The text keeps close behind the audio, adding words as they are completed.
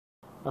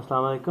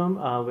Assalamu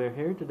alaikum. We're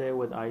here today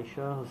with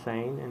Ayesha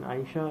Hussain, and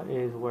Ayesha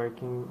is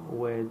working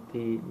with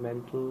the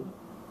Mental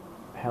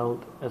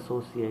Health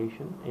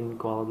Association in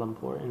Kuala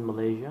Lumpur in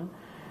Malaysia.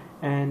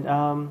 And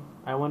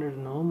I wanted to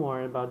know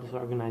more about this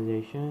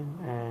organization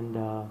and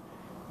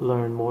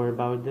learn more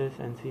about this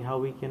and see how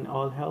we can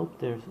all help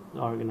this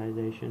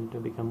organization to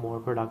become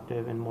more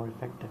productive and more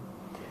effective.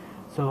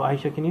 So,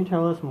 Ayesha, can you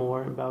tell us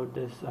more about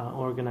this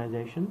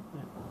organization?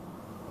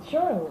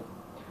 Sure.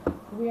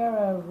 We are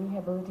a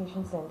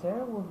rehabilitation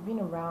center. We've been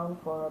around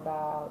for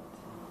about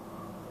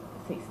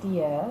 60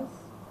 years.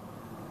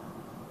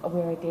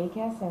 We're a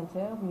daycare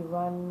center. We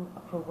run a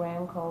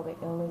program called the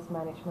Illness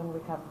Management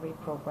Recovery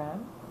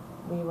Program.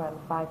 We run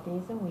 5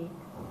 days a week,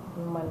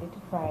 Monday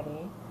to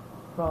Friday,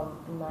 from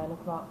 9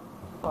 o'clock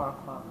to 4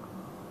 o'clock.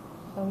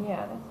 So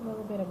yeah, that's a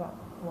little bit about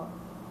what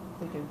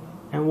we do here.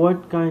 And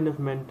what kind of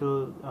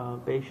mental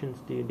patients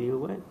do you deal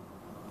with?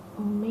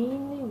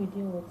 Mainly we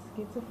deal with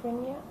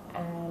schizophrenia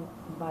and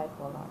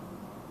bipolar.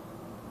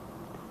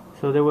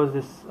 So there was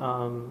this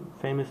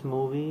famous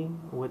movie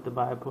with the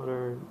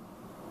bipolar.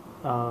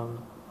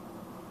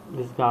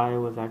 This guy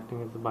was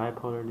acting as a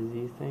bipolar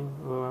disease thing.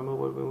 Remember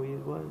what movie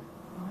it was?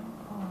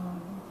 Bipolar.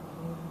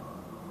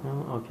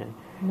 No. Okay.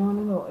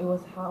 No. It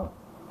was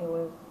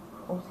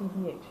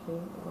OCD actually.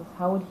 It was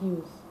Howard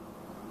Hughes.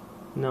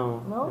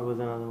 No. No? It was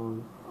another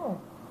movie. Oh.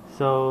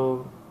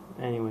 So,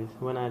 anyways,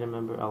 when I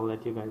remember, I'll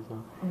let you guys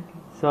know. Okay.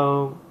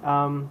 So,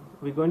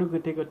 we're going to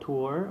take a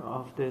tour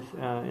of this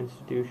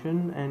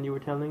institution, and you were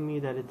telling me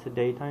that it's a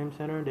daytime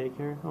center,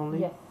 daycare only?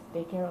 Yes,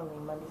 daycare only,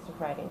 Mondays to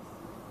Fridays.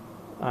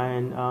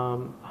 And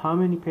how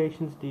many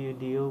patients do you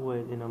deal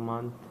with in a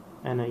month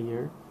and a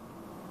year?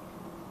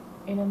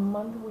 In a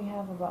month we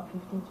have about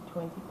 15 to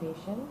 20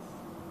 patients.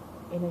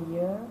 In a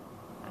year,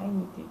 I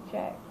need to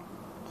check.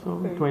 So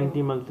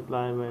 20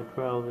 multiplied by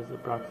 12 is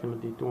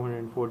approximately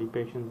 240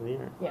 patients a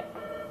year. Yeah.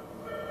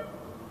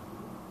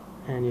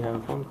 And you have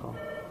a phone call.